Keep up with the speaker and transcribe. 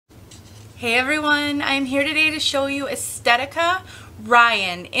Hey everyone, I'm here today to show you Estetica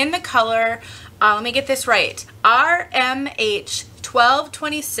Ryan in the color, let me get this right,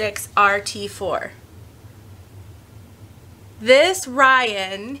 RMH1226 RT4. This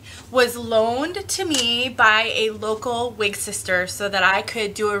Ryan was loaned to me by a local wig sister so that I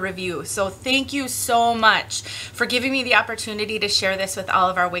could do a review. So thank you so much for giving me the opportunity to share this with all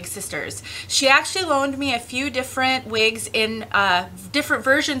of our wig sisters. She actually loaned me a few different wigs in different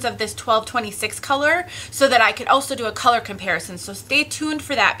versions of this 1226 color so that I could also do a color comparison. So stay tuned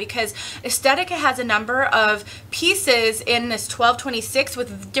for that because Estetica has a number of pieces in this 1226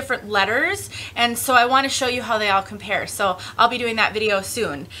 with different letters, and so I want to show you how they all compare. So I'll be doing that video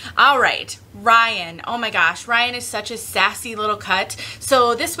soon. All right, Ryan. Oh my gosh, Ryan is such a sassy little cut.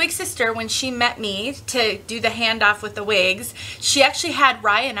 So this wig sister, when she met me to do the handoff with the wigs, she actually had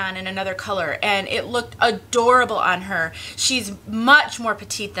Ryan on in another color and it looked adorable on her. She's much more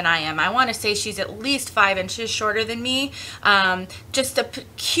petite than I am. I want to say she's at least 5 inches shorter than me. Just a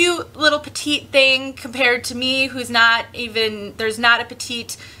cute little petite thing compared to me, who's not even, there's not a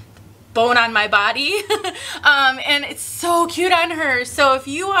petite bone on my body. And it's so cute on her. So if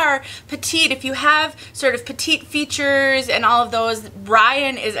you are petite, if you have sort of petite features and all of those,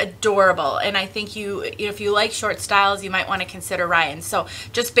 Ryan is adorable. And I think if you like short styles, you might want to consider Ryan. So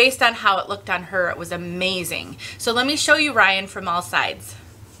just based on how it looked on her, it was amazing. So let me show you Ryan from all sides.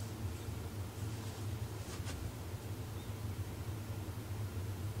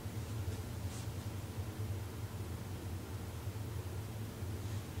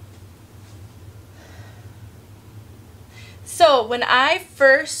 So when I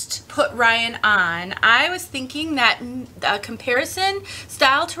first put Ryan on, I was thinking that a comparison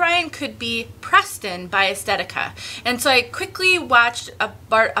style to Ryan could be Preston by Estetica. And so I quickly watched a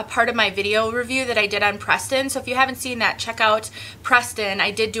part of my video review that I did on Preston. So if you haven't seen that, check out Preston. I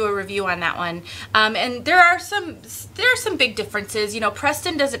did do a review on that one. And there are some big differences. You know,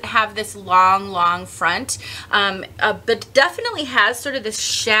 Preston doesn't have this long front, but definitely has sort of this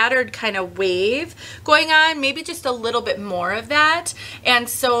shattered kind of wave going on, maybe just a little bit more of that. And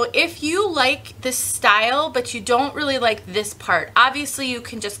so if you like this style but you don't really like this part, obviously you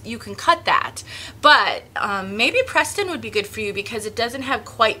can cut that, but maybe Preston would be good for you because it doesn't have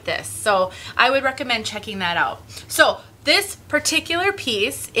quite this. So I would recommend checking that out. So this particular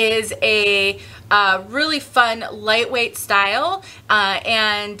piece is a really fun lightweight style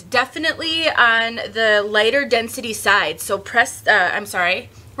and definitely on the lighter density side. So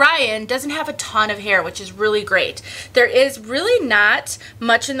Ryan doesn't have a ton of hair, which is really great. There is really not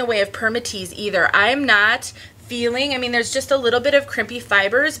much in the way of permatease either. I'm not feeling, I mean, there's just a little bit of crimpy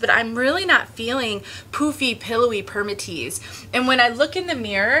fibers, but I'm really not feeling poofy, pillowy permatease. And when I look in the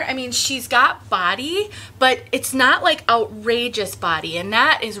mirror, I mean, she's got body, but it's not like outrageous body. And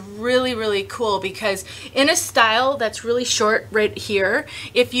that is really, really cool because in a style that's really short right here,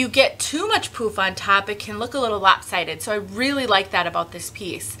 if you get too much poof on top, it can look a little lopsided. So I really like that about this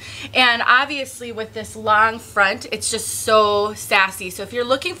piece. And obviously with this long front, it's just so sassy. So if you're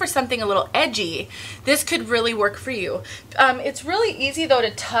looking for something a little edgy, this could really work for you. It's really easy though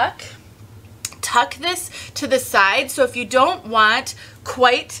to tuck this to the side. So if you don't want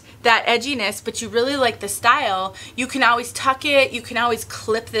quite that edginess, but you really like the style, you can always tuck it, you can always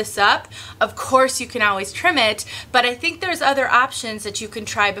clip this up. Of course, you can always trim it, but I think there's other options that you can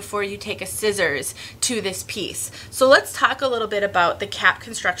try before you take a scissors to this piece. So let's talk a little bit about the cap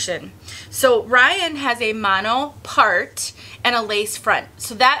construction. So Ryan has a mono part and a lace front.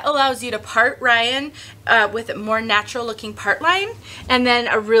 So that allows you to part Ryan with a more natural looking part line, and then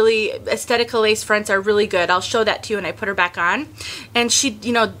a really Estetica lace fronts are really good. I'll show that to you when I put her back on. And she,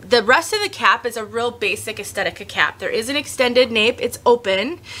 you know, the rest of the cap is a real basic Estetica cap. There is an extended nape, it's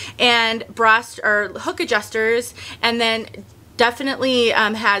open, and brass or hook adjusters, and then definitely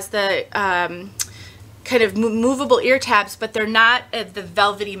has the kind of movable ear tabs, but they're not the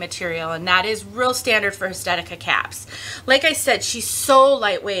velvety material, and that is real standard for Estetica caps. Like I said, she's so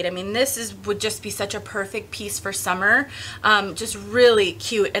lightweight. I mean, this would just be such a perfect piece for summer. Just really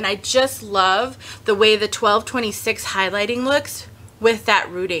cute, and I just love the way the 1226 highlighting looks with that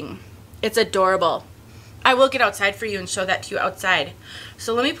rooting. It's adorable. I will get outside for you and show that to you outside.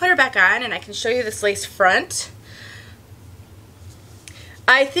 So let me put her back on and I can show you this lace front.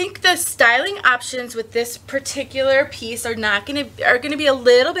 I think the styling options with this particular piece are gonna be a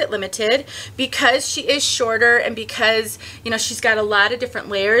little bit limited because she is shorter and because, you know, she's got a lot of different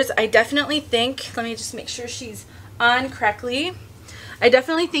layers. I definitely think, let me just make sure she's on correctly. I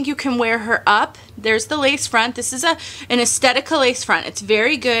definitely think you can wear her up. There's the lace front. This is an Estetica lace front. It's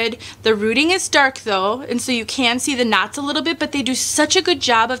very good. The rooting is dark though, and so you can see the knots a little bit, but they do such a good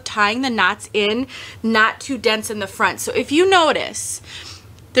job of tying the knots in, not too dense in the front. So if you notice,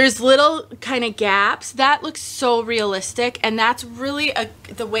 there's little kind of gaps. That looks so realistic, and that's really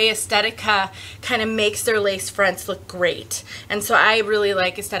the way Estetica kind of makes their lace fronts look great. And so I really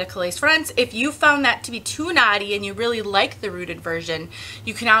like Estetica lace fronts. If you found that to be too knotty and you really like the rooted version,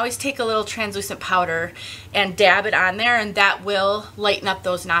 you can always take a little translucent powder and dab it on there, and that will lighten up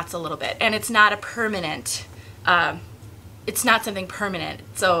those knots a little bit. And it's not a permanent, it's not something permanent.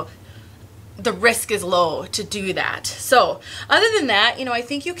 So the risk is low to do that. So other than that, you know, I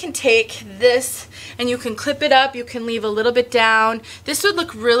think you can take this and you can clip it up. You can leave a little bit down. This would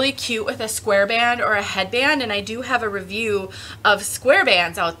look really cute with a square band or a headband, and I do have a review of square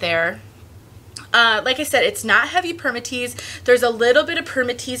bands out there. Like I said, it's not heavy permatease. There's a little bit of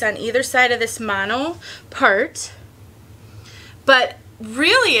permatease on either side of this mono part, but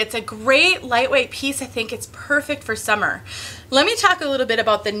really it's a great lightweight piece. I think it's perfect for summer. Let me talk a little bit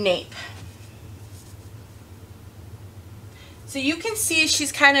about the nape. So you can see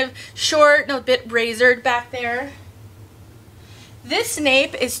she's kind of short and a bit razored back there. This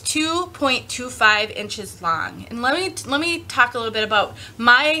nape is 2.25 inches long. And let me talk a little bit about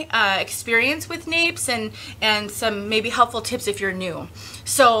my experience with napes and some maybe helpful tips if you're new.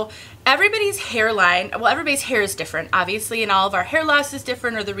 So everybody's hairline, well, everybody's hair is different, obviously, and all of our hair loss is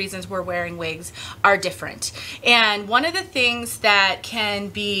different, or the reasons we're wearing wigs are different. And one of the things that can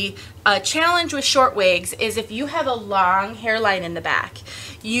be a challenge with short wigs is if you have a long hairline in the back,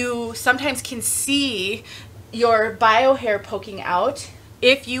 you sometimes can see your bio hair poking out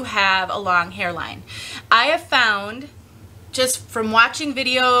if you have a long hairline. I have found, just from watching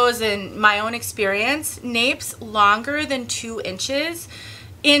videos and my own experience, napes longer than 2 inches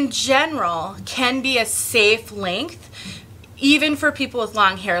in general can be a safe length, even for people with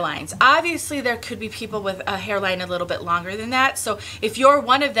long hairlines. Obviously there could be people with a hairline a little bit longer than that, so if you're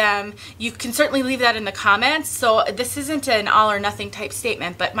one of them, you can certainly leave that in the comments. So this isn't an all or nothing type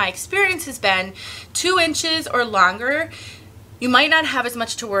statement, but my experience has been 2 inches or longer, you might not have as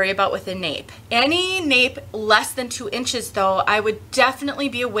much to worry about with a nape. Any nape less than 2 inches though, I would definitely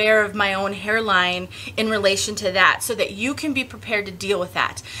be aware of my own hairline in relation to that, so that you can be prepared to deal with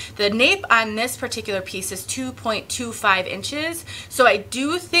that. The nape on this particular piece is 2.25 inches, so I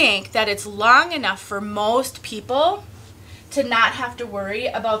do think that it's long enough for most people to not have to worry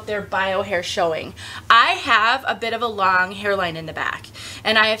about their bio hair showing. I have a bit of a long hairline in the back,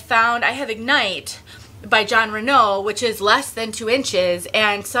 and I have found I have Ignite by John Renault, which is less than 2 inches,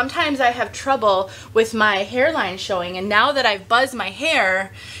 and sometimes I have trouble with my hairline showing. And now that I've buzzed my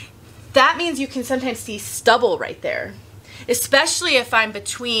hair, that means you can sometimes see stubble right there, especially if I'm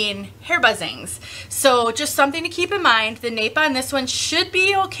between hair buzzings. So just something to keep in mind. The nape on this one should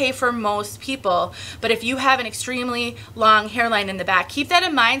be okay for most people, but if you have an extremely long hairline in the back, keep that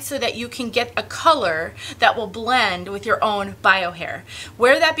in mind so that you can get a color that will blend with your own bio hair.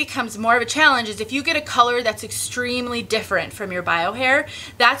 Where that becomes more of a challenge is if you get a color that's extremely different from your bio hair.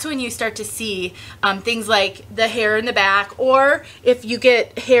 That's when you start to see things like the hair in the back, or if you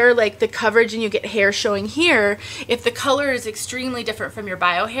get hair like the coverage and you get hair showing here, if the color is extremely different from your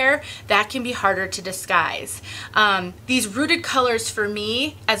bio hair, that can be harder to disguise. These rooted colors for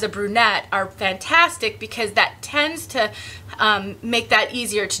me as a brunette are fantastic because that tends to make that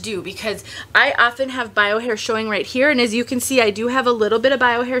easier to do, because I often have bio hair showing right here, and as you can see I do have a little bit of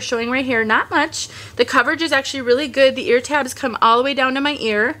bio hair showing right here, not much. The coverage is actually really good. The ear tabs come all the way down to my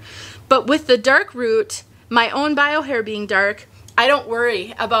ear, but with the dark root, my own bio hair being dark, I don't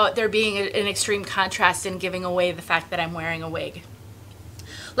worry about there being an extreme contrast and giving away the fact that I'm wearing a wig.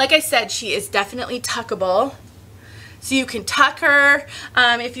 Like I said, she is definitely tuckable. So you can tuck her.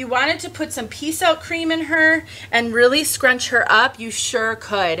 If you wanted to put some Peace Out cream in her and really scrunch her up, you sure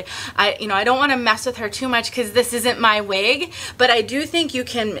could. I don't want to mess with her too much because this isn't my wig, but I do think you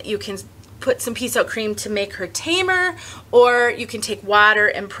can put some Peace Out cream to make her tamer, or you can take water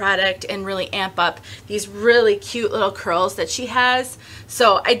and product and really amp up these really cute little curls that she has.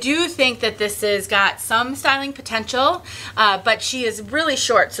 So I do think that this has got some styling potential, but she is really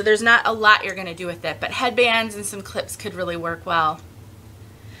short, so there's not a lot you're gonna do with it, but headbands and some clips could really work well.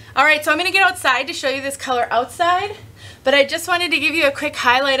 All right, so I'm gonna get outside to show you this color outside. But I just wanted to give you a quick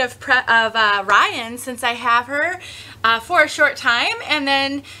highlight of Ryan since I have her for a short time, and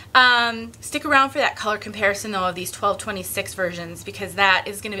then stick around for that color comparison though of these 1226 versions, because that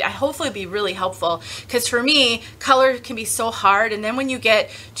is going to be hopefully be really helpful, because for me color can be so hard, and then when you get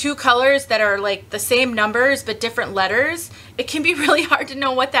two colors that are like the same numbers but different letters, it can be really hard to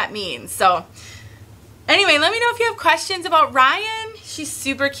know what that means. So anyway, let me know if you have questions about Ryan. She's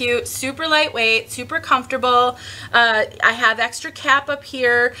super cute, super lightweight, super comfortable. I have extra cap up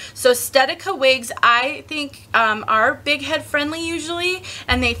here. So Estetica wigs, I think, are big head friendly usually,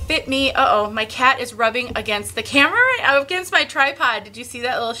 and they fit me. Uh-oh, my cat is rubbing against the camera, against my tripod. Did you see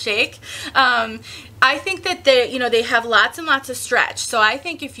that little shake? I think that they have lots and lots of stretch. So I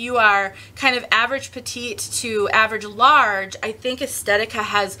think if you are kind of average petite to average large, I think Estetica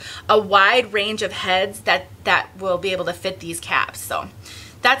has a wide range of heads that will be able to fit these caps. So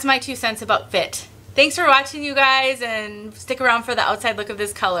that's my 2 cents about fit. Thanks for watching, you guys, and stick around for the outside look of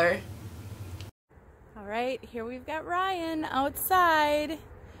this color. All right, here we've got Ryan outside,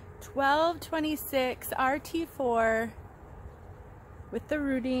 1226 RT4 with the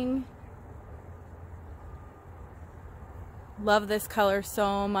rooting. Love this color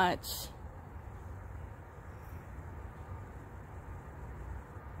so much.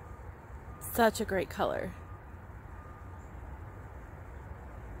 Such a great color.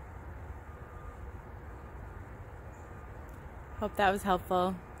 Hope that was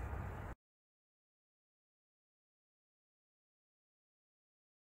helpful.